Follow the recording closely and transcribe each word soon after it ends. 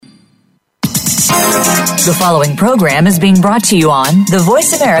The following program is being brought to you on the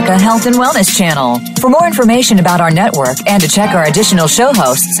Voice America Health and Wellness Channel. For more information about our network and to check our additional show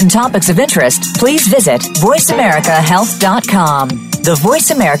hosts and topics of interest, please visit voiceamericahealth.com. The Voice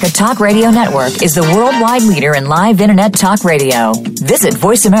America Talk Radio Network is the worldwide leader in live Internet talk radio. Visit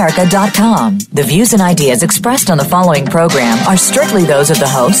voiceamerica.com. The views and ideas expressed on the following program are strictly those of the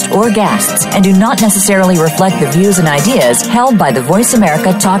host or guests and do not necessarily reflect the views and ideas held by the Voice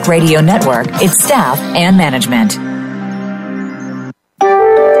America Talk Radio Network, its staff, and management.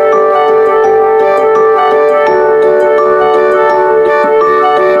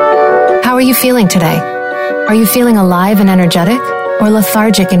 How are you feeling today? Are you feeling alive and energetic or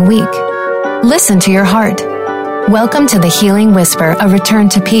lethargic and weak? Listen to your heart. Welcome to the Healing Whisper, a return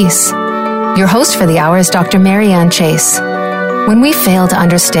to peace. Your host for the hour is Dr. Marianne Chase. When we fail to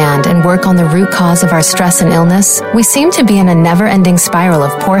understand and work on the root cause of our stress and illness, we seem to be in a never-ending spiral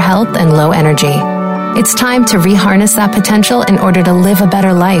of poor health and low energy. It's time to reharness that potential in order to live a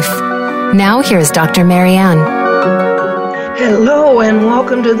better life. Now, here's Dr. Marianne. Hello and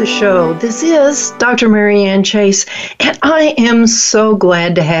welcome to the show. This is Dr. Marianne Chase, and I am so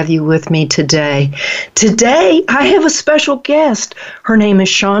glad to have you with me today. Today, I have a special guest. Her name is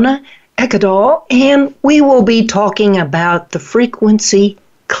Shauna Ekadal, and we will be talking about the frequency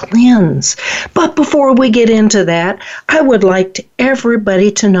cleanse. But before we get into that, I would like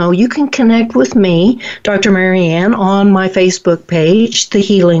everybody to know you can connect with me, Dr. Marianne, on my Facebook page, The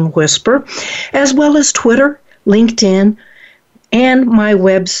Healing Whisper, as well as Twitter, LinkedIn, and my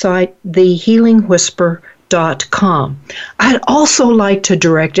website, thehealingwhisper.com. I'd also like to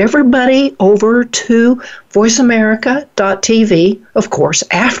direct everybody over to voiceamerica.tv, of course,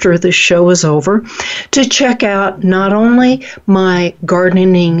 after the show is over, to check out not only my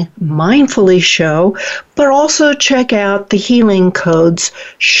Gardening Mindfully show, but also check out the Healing Codes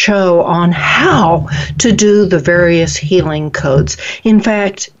show on how to do the various healing codes. In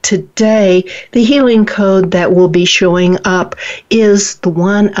fact, today, the healing code that will be showing up is the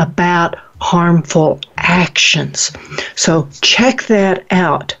one about harmful actions. So check that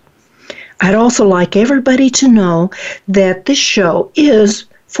out. I'd also like everybody to know that this show is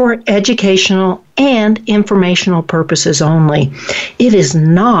for educational and informational purposes only. It is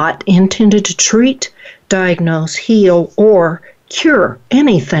not intended to treat, diagnose, heal, or cure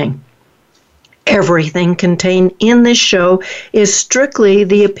anything. Everything contained in this show is strictly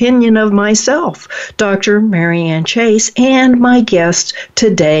the opinion of myself, Dr. Marianne Chase, and my guest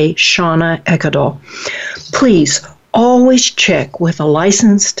today, Shauna Ekadal. Please always check with a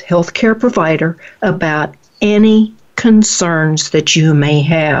licensed healthcare provider about any concerns that you may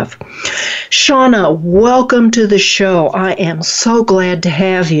have. Shauna, welcome to the show. I am so glad to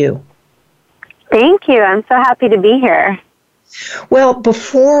have you. Thank you. I'm so happy to be here. Well,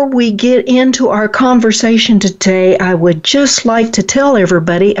 before we get into our conversation today, I would just like to tell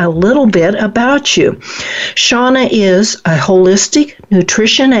everybody a little bit about you. Shauna is a holistic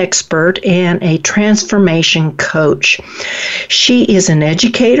nutrition expert and a transformation coach. She is an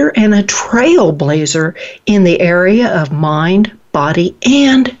educator and a trailblazer in the area of mind, body,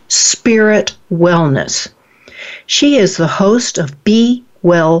 and spirit wellness. She is the host of Be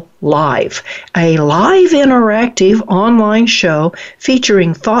Well Live, a live interactive online show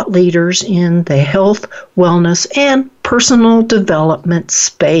featuring thought leaders in the health, wellness, and personal development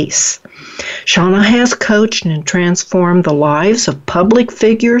space. Shauna has coached and transformed the lives of public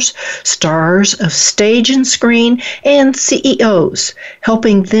figures, stars of stage and screen, and CEOs,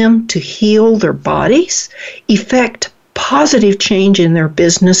 helping them to heal their bodies, effect positive change in their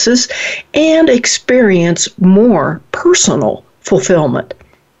businesses, and experience more personal fulfillment.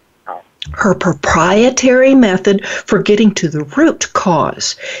 Her proprietary method for getting to the root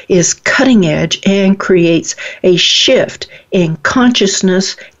cause is cutting edge and creates a shift in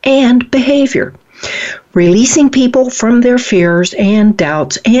consciousness and behavior, releasing people from their fears and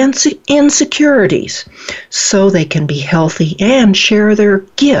doubts and insecurities so they can be healthy and share their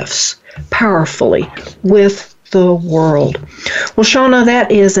gifts powerfully with the world. Well, Shauna,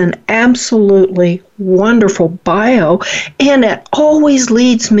 that is an absolutely wonderful bio, and it always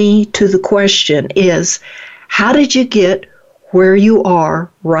leads me to the question is, how did you get where you are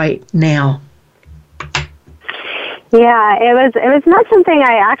right now? Yeah, it was not something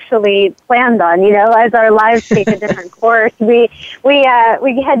I actually planned on. You know, as our lives take a different course, we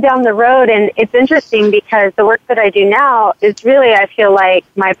head down the road, and it's interesting because the work that I do now is really, I feel like,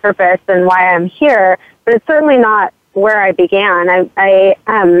 my purpose and why I'm here. But it's certainly not where I began. And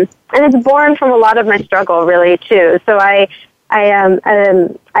it's born from a lot of my struggle, really, too. So I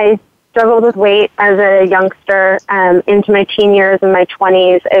struggled with weight as a youngster into my teen years and my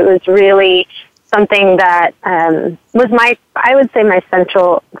 20s. It was really something that was I would say my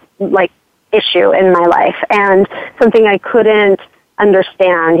central issue in my life, and something I couldn't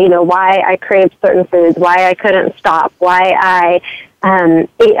understand, why I craved certain foods, why I couldn't stop, why I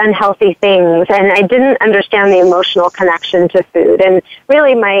ate unhealthy things, and I didn't understand the emotional connection to food. And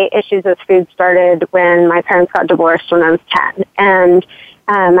really my issues with food started when my parents got divorced when I was 10, and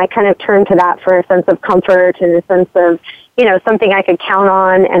I kind of turned to that for a sense of comfort and a sense of, something I could count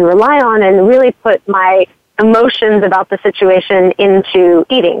on and rely on, and really put my emotions about the situation into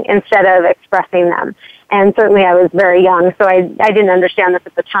eating instead of expressing them. And certainly I was very young, so I didn't understand this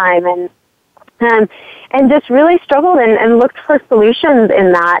at the time, and just really struggled and looked for solutions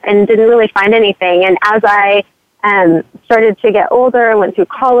in that and didn't really find anything. And as I started to get older, went through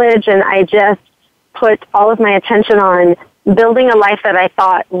college, and I just put all of my attention on building a life that I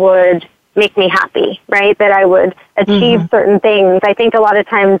thought would make me happy, right? That I would achieve certain things. I think a lot of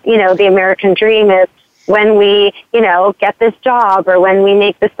times, the American dream is when we, get this job, or when we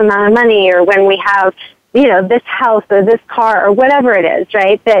make this amount of money, or when we have, this house or this car or whatever it is,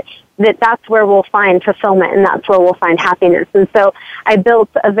 right? That's where we'll find fulfillment, and that's where we'll find happiness. And so I built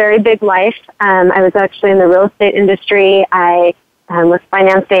a very big life. I was actually in the real estate industry. I was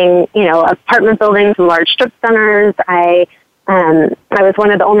financing, apartment buildings and large strip centers. I was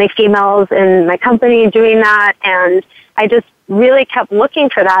one of the only females in my company doing that, and I just really kept looking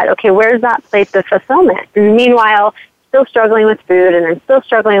for that. Okay, where's that place of fulfillment? And meanwhile, still struggling with food, and I'm still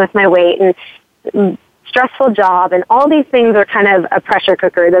struggling with my weight, and stressful job, and all these things are kind of a pressure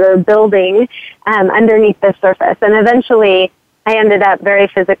cooker that are building underneath the surface. And eventually, I ended up very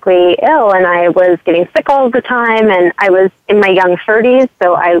physically ill, and I was getting sick all the time, and I was in my young 30s,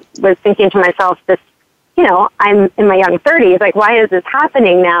 so I was thinking to myself, I'm in my young 30s, why is this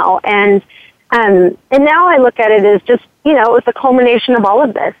happening now? And now I look at it as just, it was a culmination of all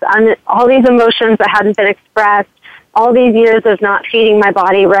of this, all these emotions that hadn't been expressed, all these years of not feeding my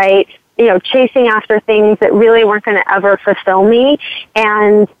body right, chasing after things that really weren't going to ever fulfill me.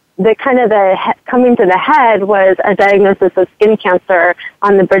 And the coming to the head was a diagnosis of skin cancer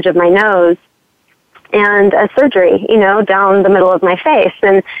on the bridge of my nose, and a surgery, down the middle of my face.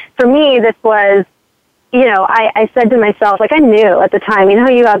 And for me, this was, I said to myself, I knew at the time,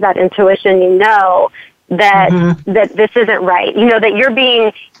 you have that intuition, that this isn't right,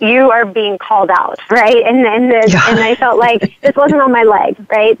 that you are being called out, right? And I felt like this wasn't on my leg,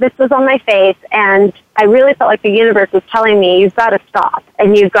 right? This was on my face, and I really felt like the universe was telling me, you've got to stop,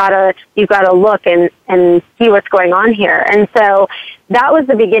 and you've got to look and see what's going on here. And so that was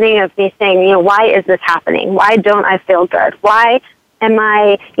the beginning of me saying, why is this happening? Why don't I feel good? Why am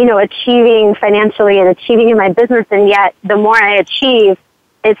I, achieving financially and achieving in my business, and yet the more I achieve,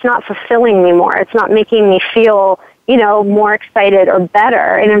 it's not fulfilling me more. It's not making me feel, more excited or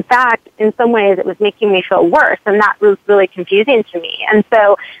better. And in fact, in some ways, it was making me feel worse, and that was really confusing to me. And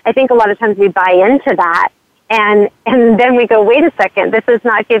so I think a lot of times we buy into that, and then we go, wait a second, this is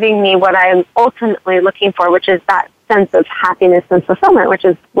not giving me what I'm ultimately looking for, which is that sense of happiness and fulfillment, which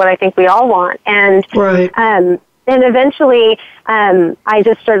is what I think we all want. And right. And eventually, I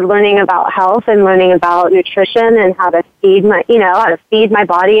just started learning about health and learning about nutrition and how to feed my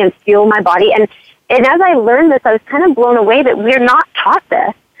body and fuel my body. And as I learned this, I was kind of blown away that we're not taught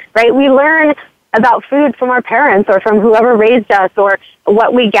this, right? We learn about food from our parents or from whoever raised us or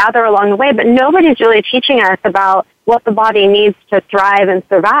what we gather along the way, but nobody's really teaching us about what the body needs to thrive and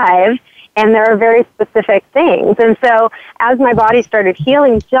survive. And there are very specific things. And so as my body started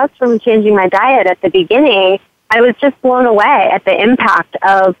healing just from changing my diet at the beginning, I was just blown away at the impact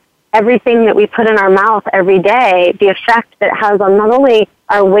of everything that we put in our mouth every day, the effect that it has on not only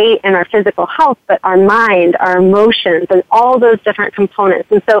our weight and our physical health, but our mind, our emotions, and all those different components.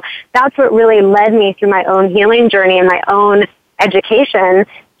 And so that's what really led me through my own healing journey and my own education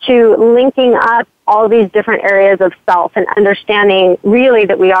to linking up all these different areas of self and understanding really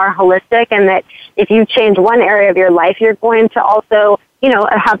that we are holistic, and that if you change one area of your life, you're going to also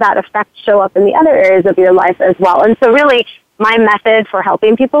have that effect show up in the other areas of your life as well. And so really, my method for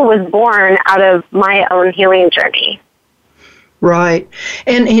helping people was born out of my own healing journey. Right.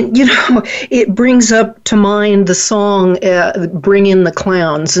 And it brings up to mind the song, Bring in the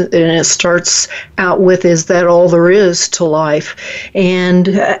Clowns, and it starts out with, is that all there is to life? And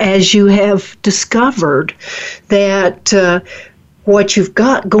as you have discovered that what you've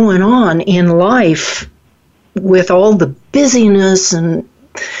got going on in life with all the busyness and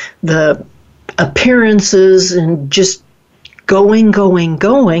the appearances and just going,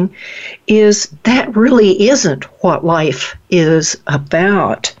 is that really isn't what life is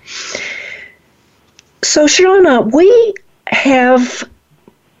about. So, Shauna, we have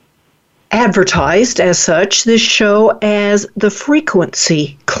advertised as such, this show, as the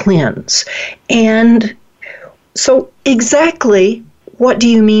frequency cleanse. And so exactly what do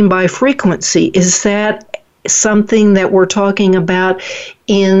you mean by frequency? Is that something that we're talking about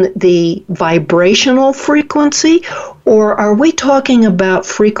in the vibrational frequency, or are we talking about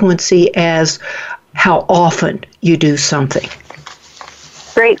frequency as how often you do something?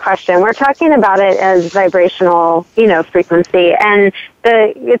 Great question. We're talking about it as vibrational, frequency, and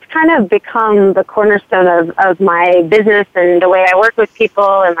it's kind of become the cornerstone of my business and the way I work with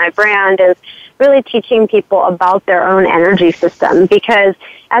people and my brand is really teaching people about their own energy system. Because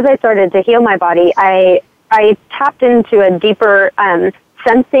as I started to heal my body, I tapped into a deeper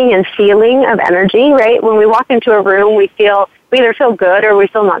sensing and feeling of energy. Right, when we walk into a room, we either feel good or we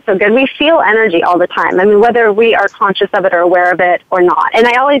feel not so good. We feel energy all the time. I mean, whether we are conscious of it or aware of it or not. And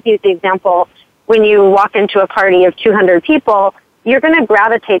I always use the example, when you walk into a party of 200 people, you're going to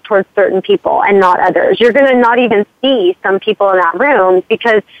gravitate towards certain people and not others. You're going to not even see some people in that room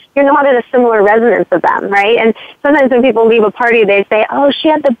because you're not in a similar resonance of them, right? And sometimes when people leave a party, they say, oh, she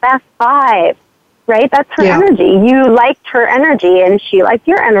had the best vibe, right? That's her energy. You liked her energy and she liked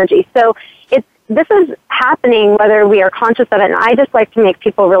your energy. So this is happening whether we are conscious of it, and I just like to make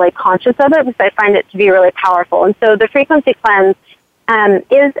people really conscious of it because I find it to be really powerful. And so the frequency cleanse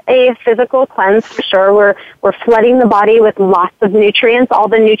is a physical cleanse for sure. We're flooding the body with lots of nutrients, all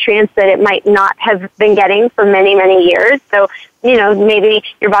the nutrients that it might not have been getting for many, many years. So, maybe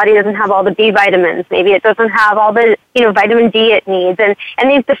your body doesn't have all the B vitamins. Maybe it doesn't have all the, vitamin D it needs. And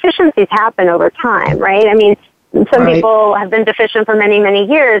these deficiencies happen over time, right? I mean, some people have been deficient for many, many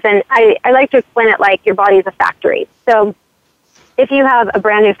years, and I like to explain it like your body is a factory. So if you have a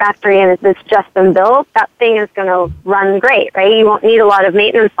brand new factory and it's just been built, that thing is going to run great, right? You won't need a lot of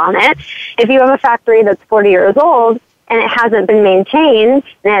maintenance on it. If you have a factory that's 40 years old and it hasn't been maintained,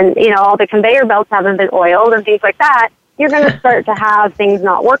 and all the conveyor belts haven't been oiled and things like that, you're going to start to have things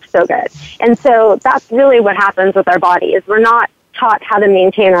not work so good. And so that's really what happens with our body is we're not taught how to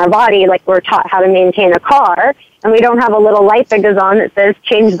maintain our body like we're taught how to maintain a car, and we don't have a little light that goes on that says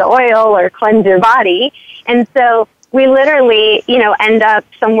change the oil or cleanse your body. And so we literally, end up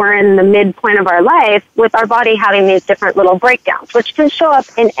somewhere in the midpoint of our life with our body having these different little breakdowns, which can show up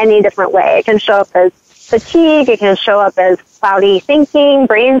in any different way. It can show up as fatigue, it can show up as cloudy thinking,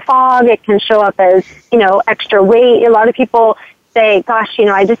 brain fog, it can show up as, extra weight. A lot of people say, gosh,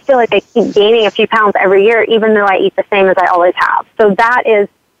 I just feel like I keep gaining a few pounds every year, even though I eat the same as I always have. So that is,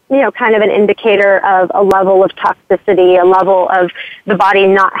 kind of an indicator of a level of toxicity, a level of the body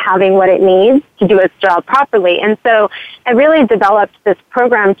not having what it needs to do its job properly. And so I really developed this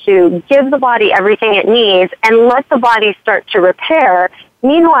program to give the body everything it needs and let the body start to repair,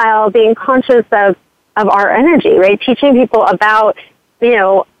 meanwhile being conscious of our energy, right? Teaching people about,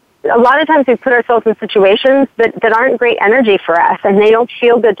 a lot of times we put ourselves in situations that aren't great energy for us and they don't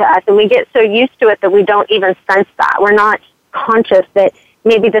feel good to us, and we get so used to it that we don't even sense that. We're not conscious that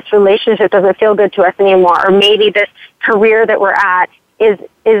maybe this relationship doesn't feel good to us anymore, or maybe this career that we're at is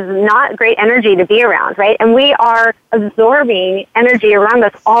not great energy to be around, right? And we are absorbing energy around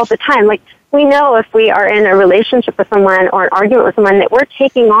us all the time. Like, we know if we are in a relationship with someone or an argument with someone that we're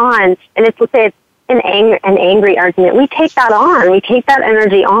taking on, and it's, let's say it's an angry argument, we take that on. We take that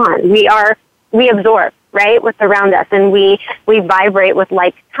energy on. We absorb, right, what's around us, and we vibrate with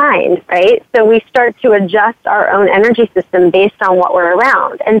like kind, right? So we start to adjust our own energy system based on what we're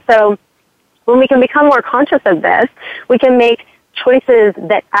around. And so when we can become more conscious of this, we can make choices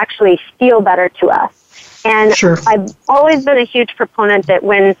that actually feel better to us. And I've always been a huge proponent that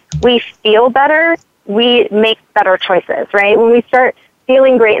when we feel better, we make better choices, right? When we start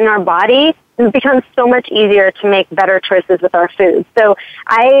feeling great in our body, it becomes so much easier to make better choices with our food. So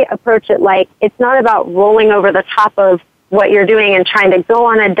I approach it like it's not about rolling over the top of what you're doing and trying to go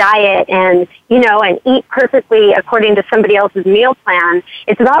on a diet and, and eat perfectly according to somebody else's meal plan.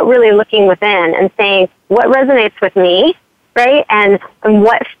 It's about really looking within and saying, what resonates with me, right? And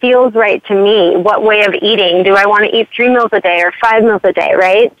what feels right to me? What way of eating? Do I want to eat 3 meals a day or 5 meals a day,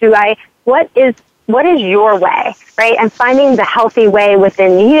 right? What is your way, right? And finding the healthy way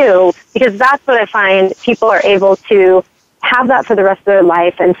within you, because that's what I find people are able to have that for the rest of their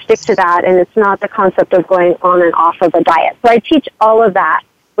life and stick to that, and it's not the concept of going on and off of a diet. So I teach all of that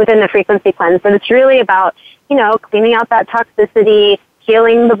within the frequency cleanse, but it's really about, cleaning out that toxicity,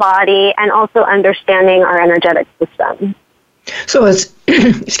 healing the body, and also understanding our energetic system. So it's,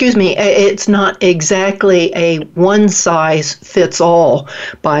 it's not exactly a one-size-fits-all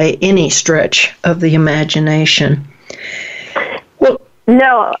by any stretch of the imagination. Well,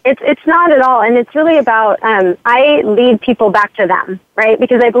 No, it's not at all. And it's really about, I lead people back to them, right?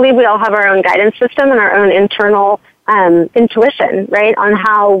 Because I believe we all have our own guidance system and our own internal intuition, right, on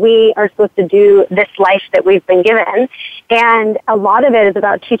how we are supposed to do this life that we've been given. And a lot of it is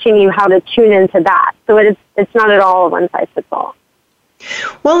about teaching you how to tune into that. So it's not at all a one-size-fits-all.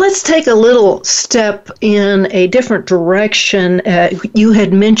 Well, let's take a little step in a different direction. You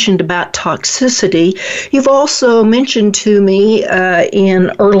had mentioned about toxicity. You've also mentioned to me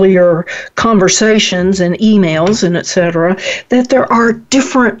in earlier conversations and emails and et cetera that there are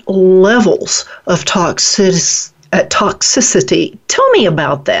different levels of toxicity. Tell me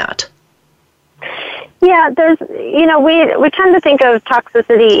about that. Yeah, we tend to think of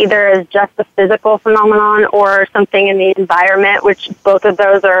toxicity either as just a physical phenomenon or something in the environment, which both of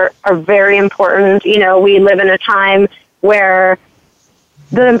those are very important. We live in a time where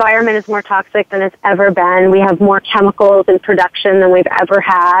the environment is more toxic than it's ever been. We have more chemicals in production than we've ever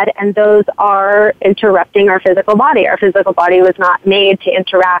had, and those are interrupting our physical body. Our physical body was not made to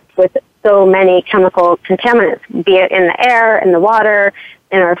interact with so many chemical contaminants, be it in the air, in the water,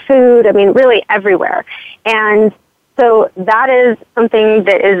 in our food, really everywhere. And so that is something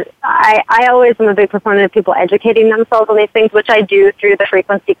that is, I always am a big proponent of people educating themselves on these things, which I do through the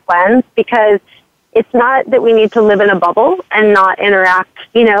frequency cleanse, because it's not that we need to live in a bubble and not interact,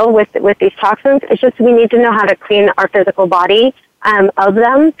 with these toxins. It's just we need to know how to clean our physical body of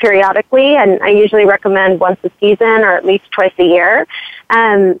them periodically, and I usually recommend once a season or at least twice a year.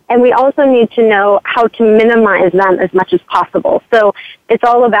 And we also need to know how to minimize them as much as possible. So it's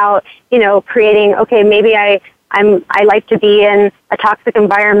all about, creating, okay, maybe I like to be in a toxic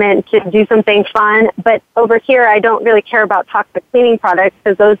environment to do something fun, but over here I don't really care about toxic cleaning products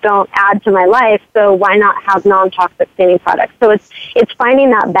because those don't add to my life, so why not have non-toxic cleaning products? So it's finding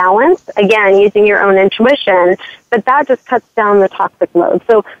that balance, again, using your own intuition, but that just cuts down the toxic load.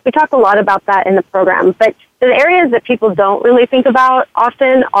 So we talk a lot about that in the program, but the areas that people don't really think about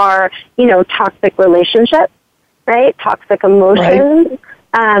often are, toxic relationships, right? Toxic emotions.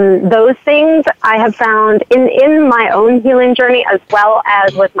 Right. Those things I have found in my own healing journey as well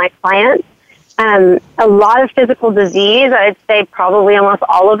as with my clients. A lot of physical disease, I'd say probably almost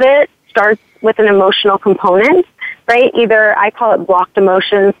all of it, starts with an emotional component, right? Either I call it blocked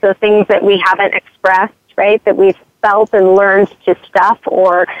emotions, so things that we haven't expressed, right, that we've felt and learned to stuff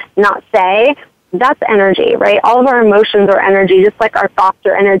or not say. That's energy, right? All of our emotions are energy, just like our thoughts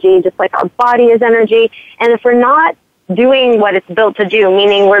are energy, just like our body is energy. And if we're not doing what it's built to do,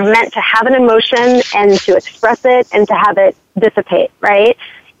 meaning we're meant to have an emotion and to express it and to have it dissipate, right?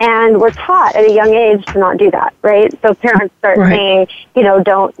 And we're taught at a young age to not do that, right? So parents start saying,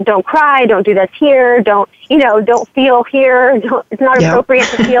 don't cry, don't do this here, don't feel here, it's not appropriate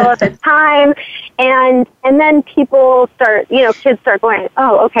to feel at this time. And then people start, kids start going,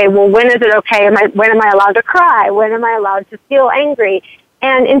 oh, okay, well, when is it okay? When am I allowed to cry? When am I allowed to feel angry?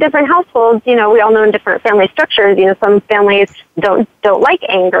 And in different households, we all know in different family structures, some families don't like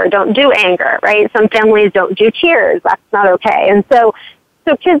anger, don't do anger, right? Some families don't do tears. That's not okay. And so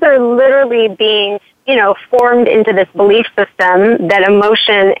kids are literally being, formed into this belief system that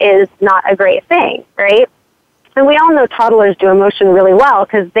emotion is not a great thing, right? And we all know toddlers do emotion really well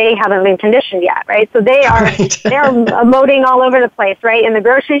because they haven't been conditioned yet, right? So they're emoting all over the place, right? In the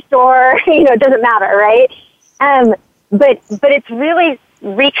grocery store, it doesn't matter, right? But it's really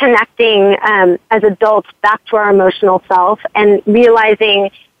reconnecting as adults back to our emotional self and realizing,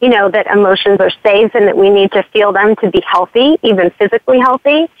 that emotions are safe and that we need to feel them to be healthy, even physically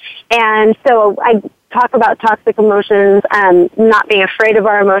healthy. And so I talk about toxic emotions, not being afraid of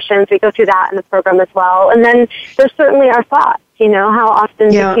our emotions. We go through that in the program as well. And then there's certainly our thoughts, how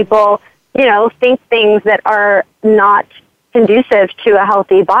often do people, think things that are not conducive to a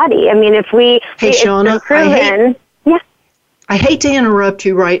healthy body. If it's been proven... I hate to interrupt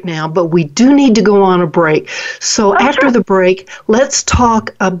you right now, but we do need to go on a break. So after the break, let's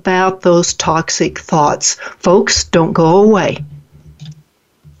talk about those toxic thoughts. Folks, don't go away.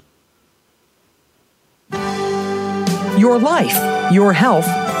 Your life, your health,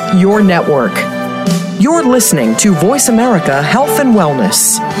 your network. You're listening to Voice America Health and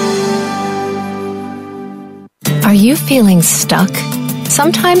Wellness. Are you feeling stuck?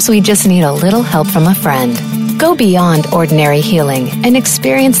 Sometimes we just need a little help from a friend. Go beyond ordinary healing and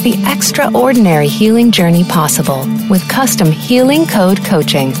experience the extraordinary healing journey possible with custom Healing Code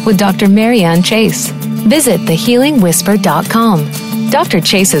coaching with Dr. Marianne Chase. Visit thehealingwhisper.com. Dr.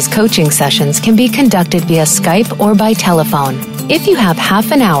 Chase's coaching sessions can be conducted via Skype or by telephone. If you have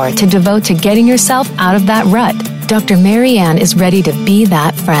half an hour to devote to getting yourself out of that rut, Dr. Marianne is ready to be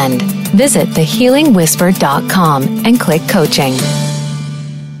that friend. Visit thehealingwhisper.com and click coaching.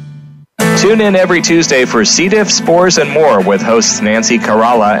 Tune in every Tuesday for C. diff, spores, and more with hosts Nancy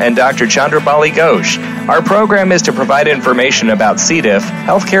Kerala and Dr. Chandrabali Ghosh. Our program is to provide information about C. diff,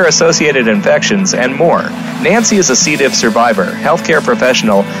 healthcare-associated infections, and more. Nancy is a C. diff survivor, healthcare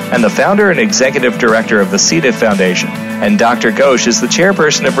professional, and the founder and executive director of the C. diff Foundation. And Dr. Ghosh is the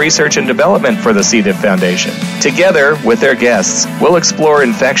chairperson of research and development for the C. diff Foundation. Together, with their guests, we'll explore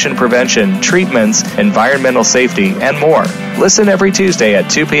infection prevention, treatments, environmental safety, and more. Listen every Tuesday at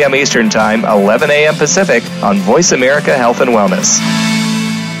 2 p.m. Eastern Time, 11 a.m. Pacific on Voice America Health and Wellness.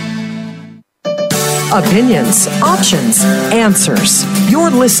 Opinions, options, answers.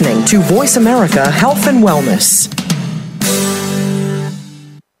 You're listening to Voice America Health and Wellness.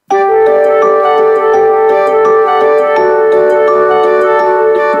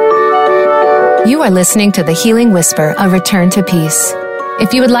 You are listening to The Healing Whisper, a return to peace.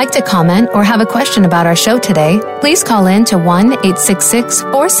 If you would like to comment or have a question about our show today, please call in to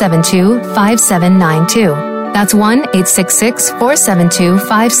 1-866-472-5792. That's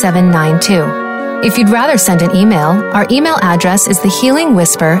 1-866-472-5792. If you'd rather send an email, our email address is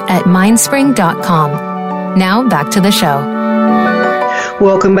thehealingwhisper@mindspring.com. Now back to the show.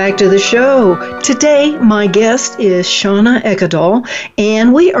 Welcome back to the show. Today, my guest is Shauna Ekdahl,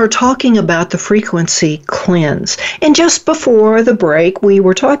 and we are talking about the frequency cleanse. And just before the break, we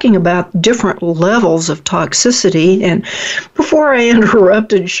were talking about different levels of toxicity. And before I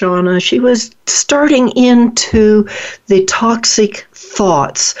interrupted Shauna, she was starting into the toxic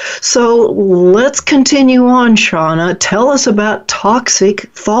thoughts. So let's continue on, Shauna. Tell us about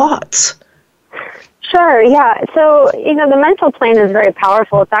toxic thoughts. Sure, yeah. So, the mental plane is very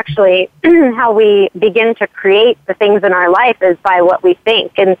powerful. It's actually how we begin to create the things in our life is by what we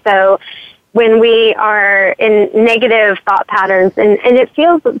think. And so when we are in negative thought patterns, and it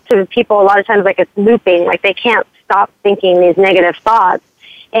feels to people a lot of times like it's looping, like they can't stop thinking these negative thoughts.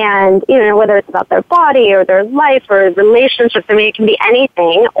 And, whether it's about their body or their life or relationships, it can be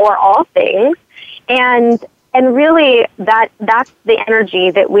anything or all things. And really that's the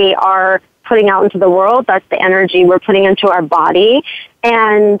energy that we are putting out into the world. That's the energy we're putting into our body.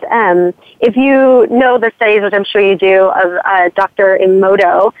 And if you know the studies, which I'm sure you do, of Dr.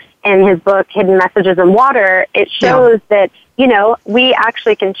 Emoto and his book, Hidden Messages in Water, it shows that, we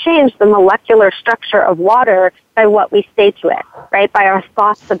actually can change the molecular structure of water by what we say to it, right? By our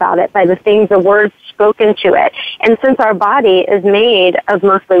thoughts about it, by the things, the words spoken to it. And since our body is made of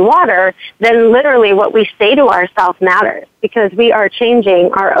mostly water, then literally what we say to ourselves matters, because we are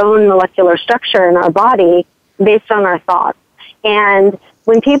changing our own molecular structure in our body based on our thoughts. And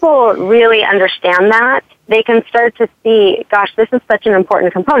when people really understand that, they can start to see, gosh, this is such an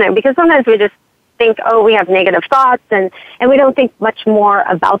important component, because sometimes we just think, we have negative thoughts, and we don't think much more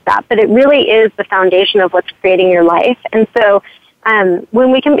about that. But it really is the foundation of what's creating your life. And so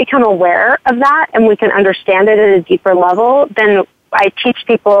when we can become aware of that and we can understand it at a deeper level, then I teach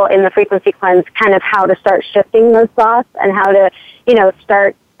people in the frequency cleanse kind of how to start shifting those thoughts and how to,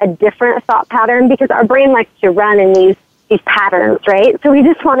 start a different thought pattern, because our brain likes to run in these patterns, right? So we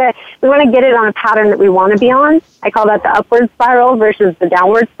just want to get it on a pattern that we want to be on. I call that the upward spiral versus the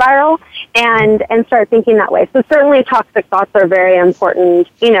downward spiral, and start thinking that way. So certainly toxic thoughts are very important,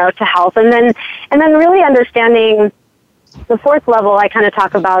 to health. And then really understanding the fourth level I kind of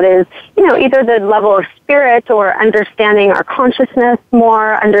talk about is, either the level of spirit or understanding our consciousness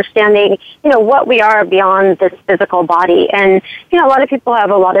more, understanding, what we are beyond this physical body. And, a lot of people have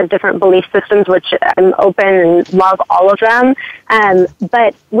a lot of different belief systems, which I'm open and love all of them.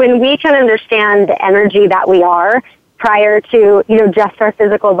 But when we can understand the energy that we are, prior to, just our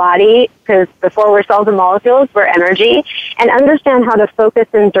physical body, because before we're cells and molecules, we're energy, and understand how to focus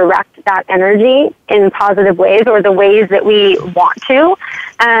and direct that energy in positive ways or the ways that we want to,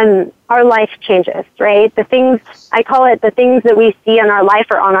 our life changes, right? I call it the things that we see in our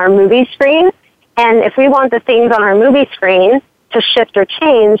life are on our movie screen, and if we want the things on our movie screen to shift or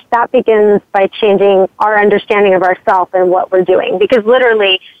change, that begins by changing our understanding of ourselves and what we're doing. Because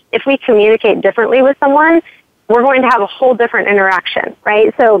literally, if we communicate differently with someone, we're going to have a whole different interaction,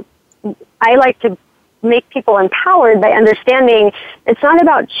 right? So I like to make people empowered by understanding it's not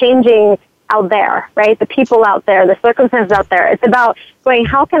about changing out there, right? The people out there, the circumstances out there. It's about going,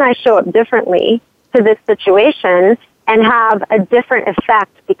 how can I show up differently to this situation and have a different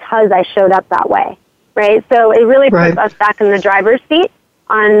effect because I showed up that way, right? So it really puts us back in the driver's seat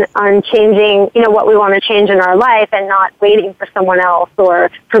on changing, what we want to change in our life, and not waiting for someone else or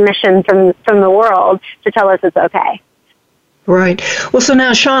permission from the world to tell us it's okay. Right. Well, so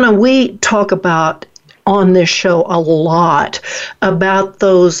now, Shauna, we talk about on this show a lot about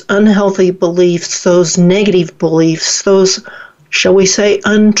those unhealthy beliefs, those negative beliefs, those shall we say,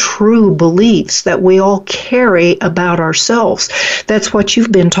 untrue beliefs that we all carry about ourselves. That's what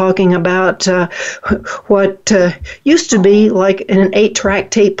you've been talking about, what used to be like an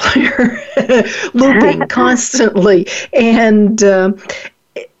 8-track tape player looping constantly. And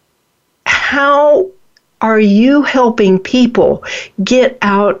how are you helping people get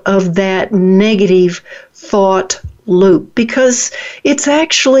out of that negative thought loop? Because it's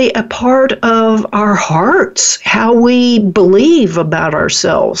actually a part of our hearts, how we believe about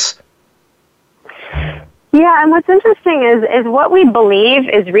ourselves. Yeah, and what's interesting is what we believe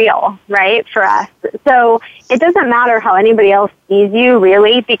is real, right, for us. So it doesn't matter how anybody else sees you,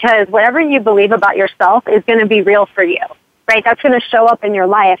 really, because whatever you believe about yourself is going to be real for you, right? That's going to show up in your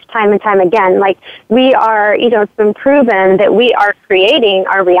life time and time again. Like, we are, it's been proven that we are creating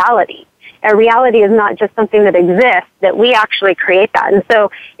our reality. Our reality is not just something that exists, that we actually create that. And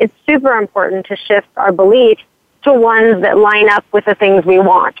so it's super important to shift our beliefs to ones that line up with the things we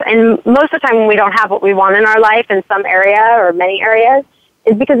want. And most of the time when we don't have what we want in our life in some area or many areas,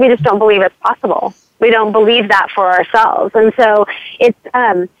 is because we just don't believe it's possible. We don't believe that for ourselves. And so it's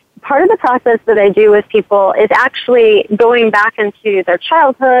part of the process that I do with people is actually going back into their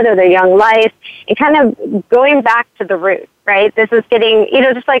childhood or their young life and kind of going back to the root, right? This is getting,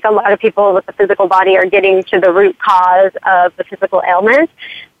 just like a lot of people with the physical body are getting to the root cause of the physical ailment.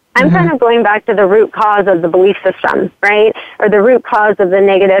 I'm kind of going back to the root cause of the belief system, right? Or the root cause of the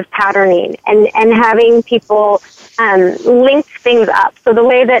negative patterning and having people link things up. So the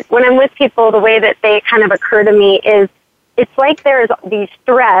way that, when I'm with people, the way that they kind of occur to me is it's like there's these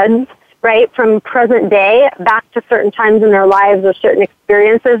threads, right, from present day back to certain times in their lives or certain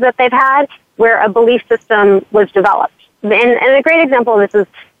experiences that they've had where a belief system was developed. And a great example of this is,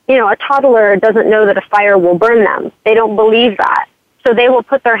 a toddler doesn't know that a fire will burn them. They don't believe that. So they will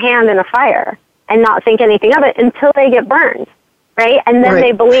put their hand in a fire and not think anything of it until they get burned, right? And then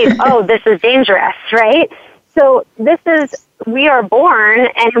they believe, oh, this is dangerous, right? So we are born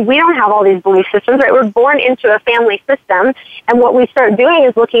and we don't have all these belief systems, right? We're born into a family system. And what we start doing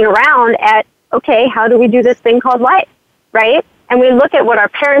is looking around at, okay, how do we do this thing called life, right? And we look at what our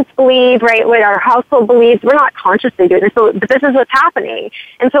parents believe, right, what our household believes. We're not consciously doing this, but this is what's happening.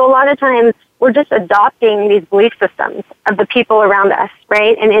 And so a lot of times we're just adopting these belief systems of the people around us,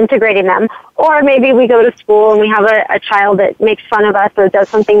 right, and integrating them. Or maybe we go to school and we have a child that makes fun of us or does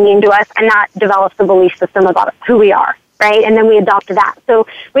something mean to us, and that develops a belief system about who we are, right? And then we adopt that. So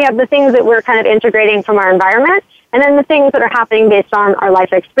we have the things that we're kind of integrating from our environment, and then the things that are happening based on our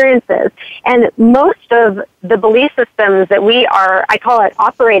life experiences. And most of the belief systems that we are, I call it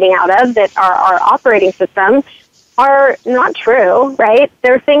operating out of, that are our operating system, are not true, right?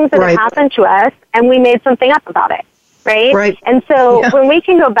 They're things that have happened to us, and we made something up about it, right? And so when we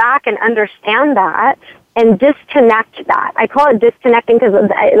can go back and understand that and disconnect that, I call it disconnecting because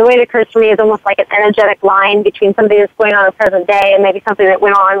the way it occurs for me is almost like an energetic line between something that's going on in present day and maybe something that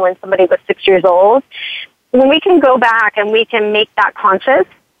went on when somebody was 6 years old. When we can go back and we can make that conscious,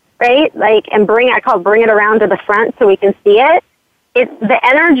 right? And bring it around to the front so we can see it, the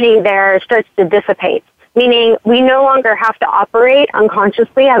energy there starts to dissipate. Meaning we no longer have to operate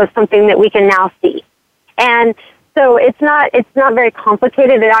unconsciously out of something that we can now see. And so it's not very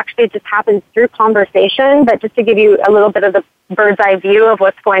complicated. It actually just happens through conversation. But just to give you a little bit of the bird's eye view of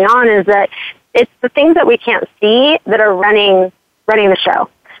what's going on is that it's the things that we can't see that are running the show,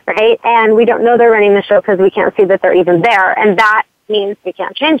 right? And we don't know they're running the show because we can't see that they're even there. And that means we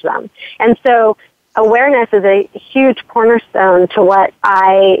can't change them. And so awareness is a huge cornerstone to what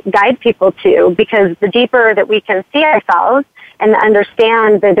I guide people to, because the deeper that we can see ourselves and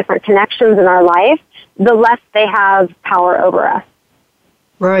understand the different connections in our life, the less they have power over us.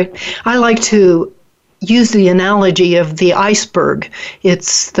 Right. I like to use the analogy of the iceberg.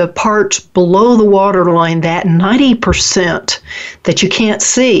 It's the part below the waterline, that 90% that you can't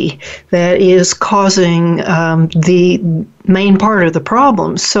see, that is causing the main part of the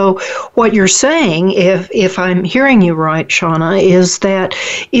problem. So what you're saying, if I'm hearing you right, Shauna, is that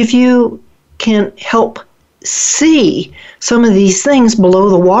if you can help see some of these things below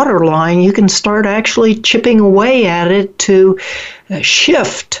the waterline, you can start actually chipping away at it to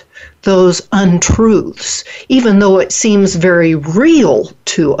shift those untruths. Even though it seems very real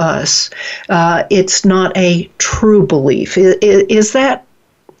to us, it's not a true belief. Is that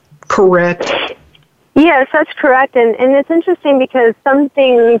correct? Yes, that's correct. And it's interesting because some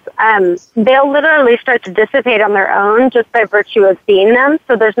things, they'll literally start to dissipate on their own just by virtue of seeing them.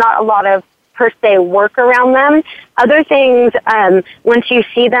 So there's not a lot of, per se, work around them. Other things, once you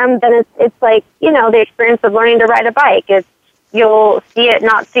see them, then it's like, the experience of learning to ride a bike. It's you'll see it,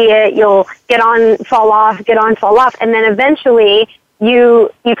 not see it, you'll get on, fall off, and then eventually you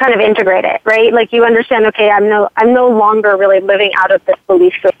kind of integrate it, right? Like you understand, okay, I'm no longer really living out of this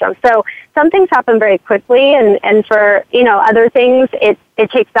belief system. So some things happen very quickly, and for, other things, it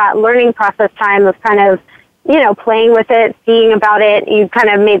takes that learning process time of kind of, playing with it, seeing about it. You kind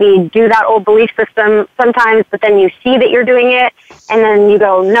of maybe do that old belief system sometimes, but then you see that you're doing it, and then you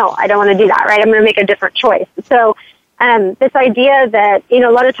go, no, I don't want to do that, right? I'm going to make a different choice. So this idea that, a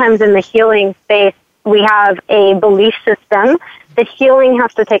lot of times in the healing space, we have a belief system that healing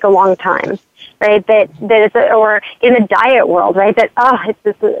has to take a long time, right? That is, or in the diet world, right? That,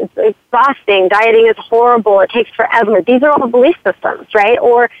 it's exhausting. Dieting is horrible. It takes forever. These are all belief systems, right?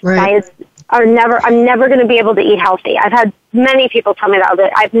 Or diets I'm never going to be able to eat healthy. I've had many people tell me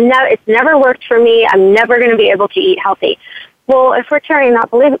that it's never worked for me. I'm never going to be able to eat healthy. Well, if we're carrying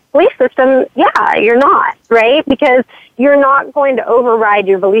that belief system, yeah, you're not, right? Because you're not going to override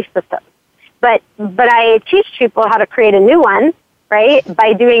your belief system. But I teach people how to create a new one, right,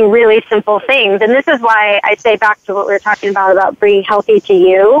 by doing really simple things. And this is why I say back to what we were talking about bringing healthy to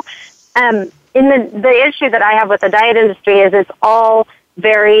you. In the issue that I have with the diet industry is it's all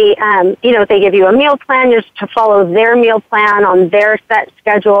very, they give you a meal plan, just to follow their meal plan on their set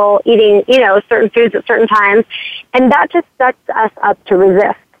schedule, eating, certain foods at certain times. And that just sets us up to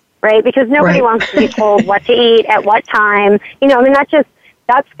resist, right? Because nobody wants to be told what to eat at what time.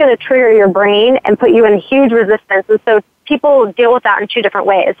 That's going to trigger your brain and put you in huge resistance. And so people deal with that in two different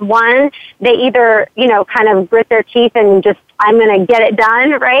ways. One, they either, kind of grit their teeth and just, I'm going to get it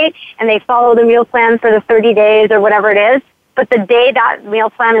done, right? And they follow the meal plan for the 30 days or whatever it is. But the day that meal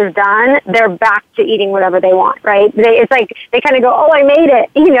plan is done, they're back to eating whatever they want, right? It's like they kind of go, oh, I made it.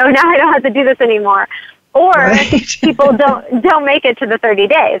 Now I don't have to do this anymore. Or people don't make it to the 30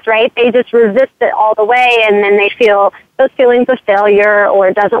 days, right? They just resist it all the way, and then they feel those feelings of failure, or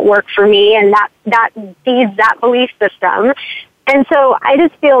it doesn't work for me, and that feeds that belief system. And so I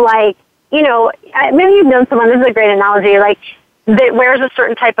just feel like, maybe you've known someone, this is a great analogy, like that wears a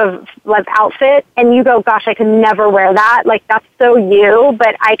certain type of outfit, and you go, gosh, I could never wear that. Like, that's so you,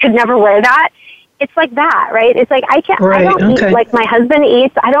 but I could never wear that. It's like that, right? It's like I don't eat like my husband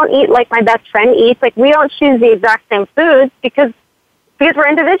eats. I don't eat like my best friend eats. Like, we don't choose the exact same foods because we're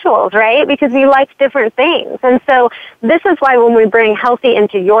individuals, right? Because we like different things. And so this is why when we bring healthy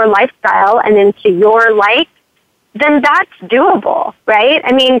into your lifestyle and into your life, then that's doable, right?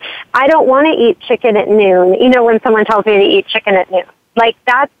 I mean, I don't want to eat chicken at noon. When someone tells me to eat chicken at noon, like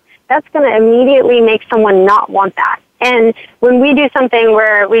that's going to immediately make someone not want that. And when we do something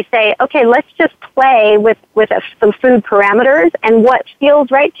where we say, okay, let's just play with some food parameters and what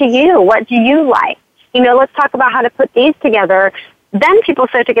feels right to you, what do you like? Let's talk about how to put these together. Then people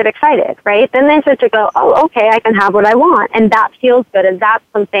start to get excited, right? Then they start to go, oh, okay, I can have what I want. And that feels good. And that's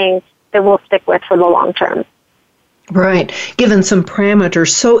something that we'll stick with for the long term. Right. Given some parameters.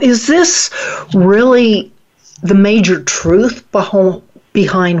 So is this really the major truth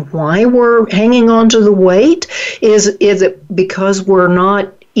behind why we're hanging on to the weight? Is it because we're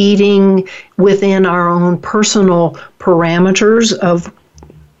not eating within our own personal parameters of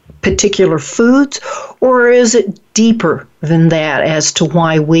particular foods, or is it deeper than that as to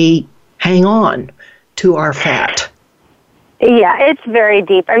why we hang on to our fat? Yeah, it's very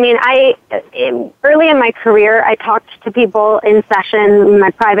deep. I mean, early in my career, I talked to people in session, my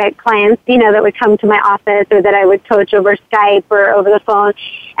private clients, that would come to my office or that I would coach over Skype or over the phone,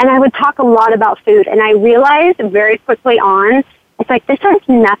 and I would talk a lot about food. And I realized very quickly on, it's like, this has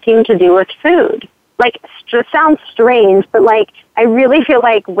nothing to do with food. Like, it sounds strange, but I really feel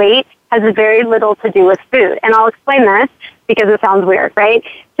like weight has very little to do with food. And I'll explain this because it sounds weird, right?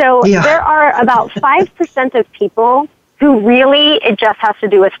 So there are about 5% of people who really, it just has to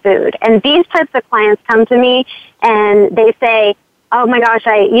do with food. And these types of clients come to me and they say, oh my gosh,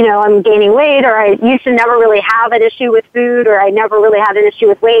 I'm gaining weight, or I used to never really have an issue with food, or I never really had an issue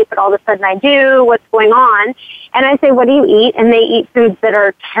with weight, but all of a sudden I do. What's going on? And I say, what do you eat? And they eat foods that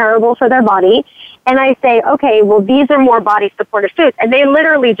are terrible for their body. And I say, okay, well, these are more body supportive foods. And they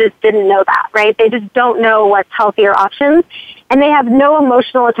literally just didn't know that, right? They just don't know what's healthier options. And they have no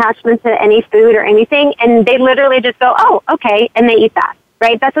emotional attachment to any food or anything. And they literally just go, oh, okay. And they eat that,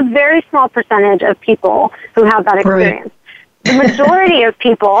 right? That's a very small percentage of people who have that experience. Right. The majority of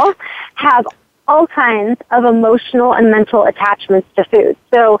people have all kinds of emotional and mental attachments to food.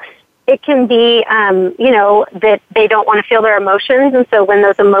 So it can be, that they don't want to feel their emotions. And so when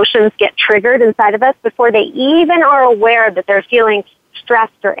those emotions get triggered inside of us, before they even are aware that they're feeling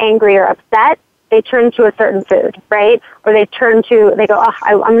stressed or angry or upset, they turn to a certain food, right? Or they go, oh,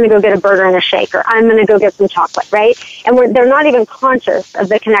 I'm going to go get a burger and a shake, or I'm going to go get some chocolate, right? And they're not even conscious of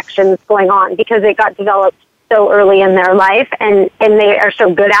the connections going on because it got developed so early in their life, and they are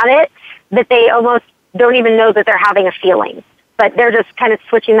so good at it that they almost don't even know that they're having a feeling. But they're just kind of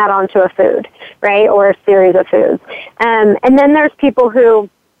switching that onto a food, right, or a series of foods. And then there's people who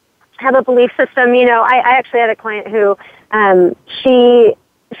have a belief system. You know, I actually had a client who she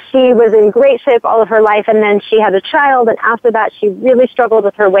was in great shape all of her life, and then she had a child, and after that she really struggled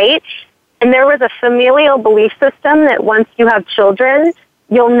with her weight. And there was a familial belief system that once you have children,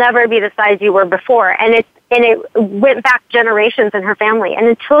 you'll never be the size you were before. And it went back generations in her family. And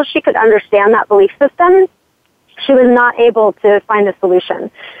until she could understand that belief system, she was not able to find a solution,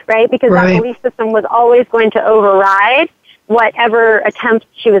 right? Because that belief system was always going to override whatever attempt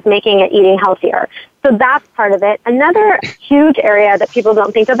she was making at eating healthier. So that's part of it. Another huge area that people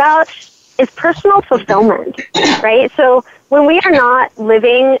don't think about is personal fulfillment, right? So when we are not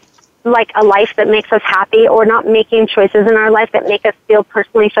living like a life that makes us happy, or not making choices in our life that make us feel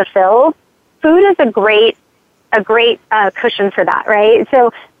personally fulfilled, food is a great cushion for that, right?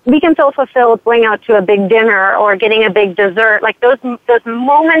 So we can feel fulfilled going out to a big dinner or getting a big dessert, like those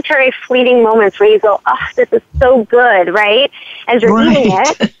momentary, fleeting moments where you go, oh, this is so good, right? As you're eating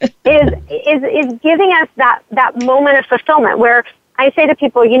it, is giving us that moment of fulfillment where I say to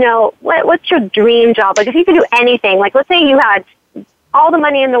people, you know, what's your dream job? Like if you could do anything, like let's say you had all the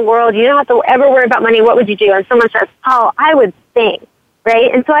money in the world, you don't have to ever worry about money, what would you do? And someone says, oh, I would sing.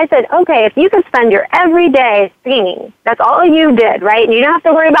 Right? And so I said, okay, if you could spend your every day singing, that's all you did, right? And you don't have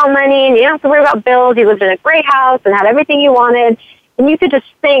to worry about money, and you don't have to worry about bills. You lived in a great house and had everything you wanted, and you could just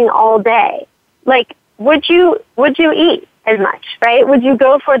sing all day. Like, would you eat as much, right? Would you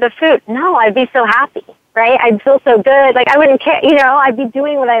go for the food? No, I'd be so happy, right? I'd feel so good. Like, I wouldn't care, you know, I'd be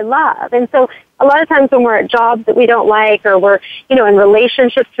doing what I love. And so a lot of times when we're at jobs that we don't like, or we're, you know, in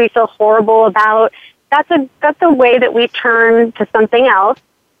relationships we feel horrible about, that's a way that we turn to something else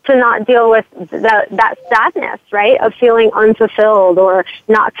to not deal with that sadness, right, of feeling unfulfilled or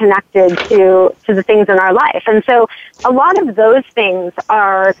not connected to the things in our life. And so a lot of those things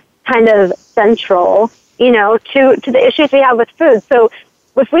are kind of central, you know, to the issues we have with food. So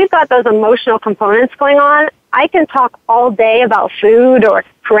if we've got those emotional components going on, I can talk all day about food or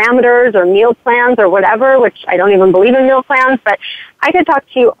parameters or meal plans or whatever, which I don't even believe in meal plans, but I could talk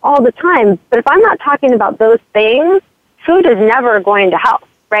to you all the time. But if I'm not talking about those things, food is never going to help,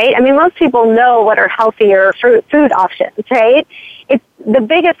 right? I mean, most people know what are healthier food options, right? It's the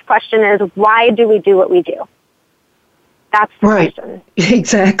biggest question is, why do we do what we do? That's the question.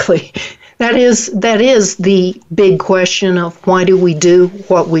 Exactly. That is the big question of why do we do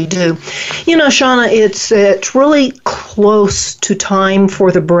what we do. You know, Shauna, it's really close to time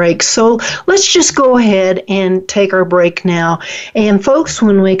for the break. So let's just go ahead and take our break now. And folks,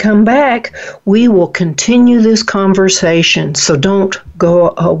 when we come back, we will continue this conversation. So don't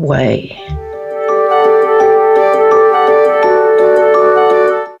go away.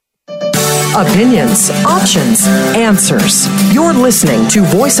 Opinions, options, answers. You're listening to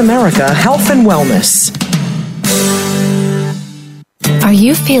Voice America Health and Wellness. Are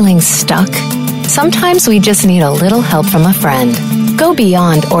you feeling stuck? Sometimes we just need a little help from a friend. Go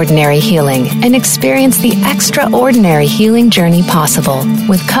beyond ordinary healing and experience the extraordinary healing journey possible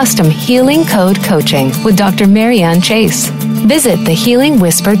with custom Healing Code coaching with Dr. Marianne Chase. Visit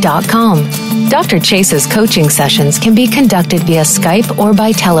thehealingwhisper.com. Dr. Chase's coaching sessions can be conducted via Skype or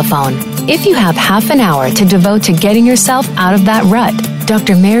by telephone. If you have half an hour to devote to getting yourself out of that rut,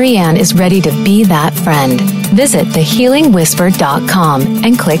 Dr. Marianne is ready to be that friend. Visit thehealingwhisper.com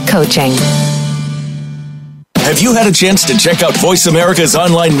and click coaching. Have you had a chance to check out Voice America's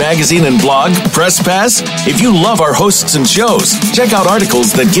online magazine and blog, Press Pass? If you love our hosts and shows, check out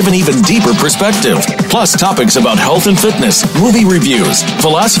articles that give an even deeper perspective, plus topics about health and fitness, movie reviews,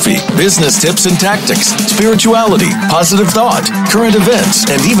 philosophy, business tips and tactics, spirituality, positive thought, current events,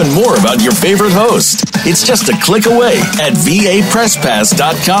 and even more about your favorite host. It's just a click away at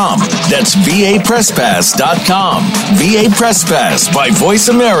vapresspass.com. That's vapresspass.com. VA Press Pass by Voice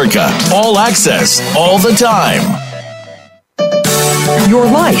America. All access, all the time. Your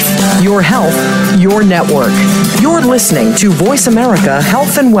life, your health, your network. You're listening to Voice America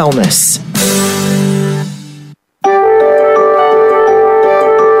Health and Wellness.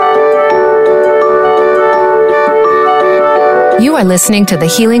 You are listening to The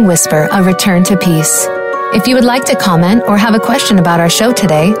Healing Whisper, a return to peace. If you would like to comment or have a question about our show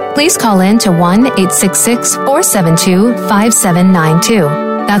today, please call in to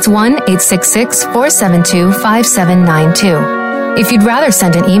 1-866-472-5792. That's 1-866-472-5792. If you'd rather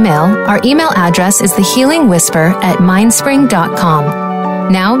send an email, our email address is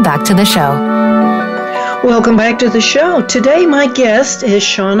thehealingwhisper@mindspring.com. Now back to the show. Welcome back to the show. Today my guest is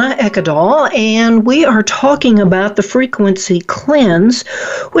Shauna Ekadal, and we are talking about the frequency cleanse,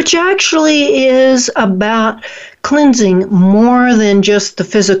 which actually is about cleansing more than just the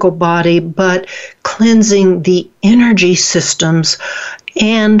physical body, but cleansing the energy systems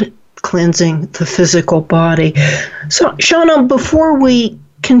and cleansing the physical body. So, Shauna, before we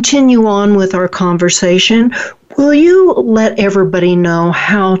continue on with our conversation, will you let everybody know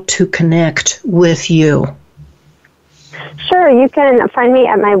how to connect with you? Sure. You can find me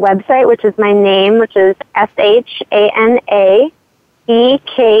at my website, which is my name, which is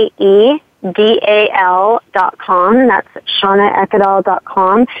SHANAEKEDAL.com. That's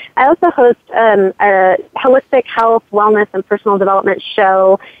ShaunaEkadal.com. I also host a holistic health, wellness, and personal development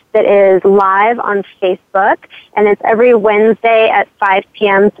show that is live on Facebook, and it's every Wednesday at 5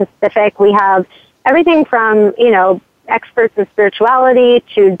 p.m. Pacific. We have everything from, experts in spirituality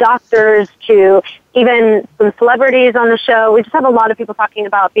to doctors to even some celebrities on the show. We just have a lot of people talking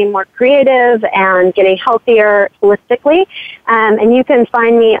about being more creative and getting healthier holistically. And you can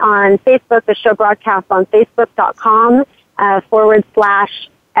find me on Facebook. The show broadcasts on facebook.com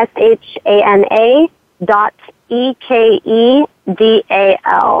 /SHANA.EKEDAL.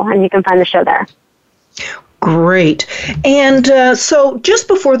 And you can find the show there. Great. And so just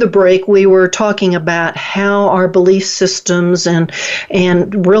before the break, we were talking about how our belief systems and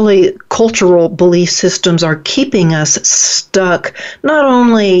really cultural belief systems are keeping us stuck, not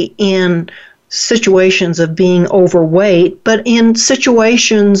only in situations of being overweight, but in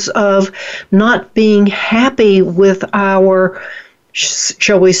situations of not being happy with our,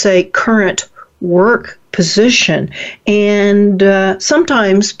 shall we say, current work position. And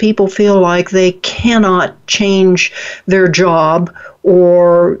sometimes people feel like they cannot change their job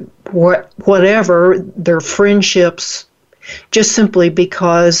or whatever, their friendships, just simply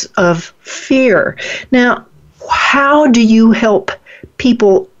because of fear. Now, how do you help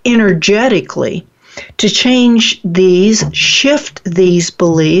people energetically to change these, shift these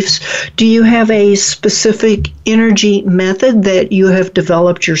beliefs? Do you have a specific energy method that you have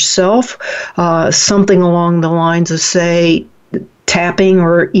developed yourself? Something along the lines of, say, tapping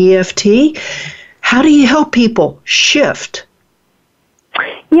or EFT? How do you help people shift?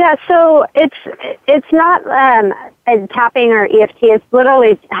 Yeah, so it's not a tapping or EFT. It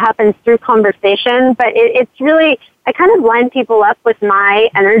literally happens through conversation, but it's really, I kind of line people up with my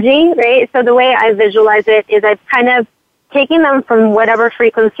energy, right? So the way I visualize it is I've kind of taking them from whatever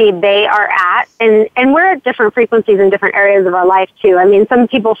frequency they are at, and we're at different frequencies in different areas of our life too. I mean, some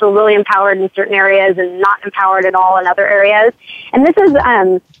people feel really empowered in certain areas and not empowered at all in other areas. And this is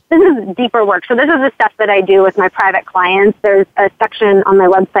deeper work. So this is the stuff that I do with my private clients. There's a section on my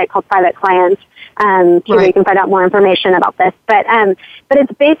website called Private Clients, where you can find out more information about this. But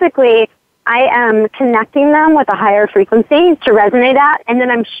it's basically, I am connecting them with a higher frequency to resonate at, and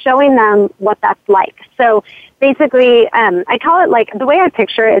then I'm showing them what that's like. So basically, I call it like, the way I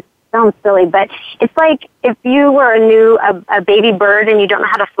picture it, sounds silly, but it's like if you were a baby bird and you don't know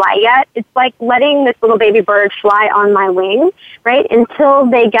how to fly yet, it's like letting this little baby bird fly on my wing, right, until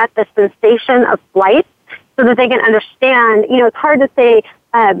they get the sensation of flight so that they can understand. It's hard to say,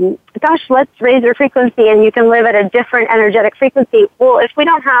 gosh, let's raise your frequency and you can live at a different energetic frequency. Well, if we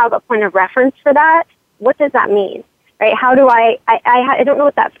don't have a point of reference for that, what does that mean? Right? How do I don't know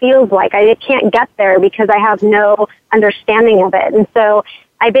what that feels like. I can't get there because I have no understanding of it. And so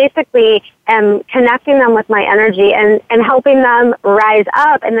I basically am connecting them with my energy and helping them rise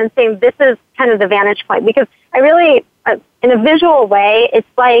up and then saying, this is kind of the vantage point. Because I really, in a visual way, it's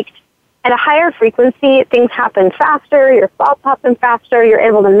like at a higher frequency, things happen faster, your thoughts happen faster, you're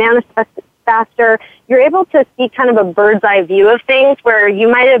able to manifest faster, you're able to see kind of a bird's eye view of things where you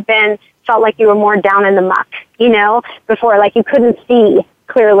might have felt like you were more down in the muck, before, like you couldn't see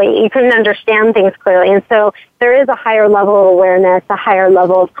clearly, you couldn't understand things clearly. And so there is a higher level of awareness, a higher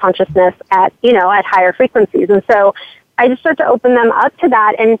level of consciousness at higher frequencies. And so I just start to open them up to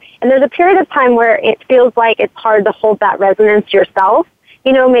that. And there's a period of time where it feels like it's hard to hold that resonance yourself.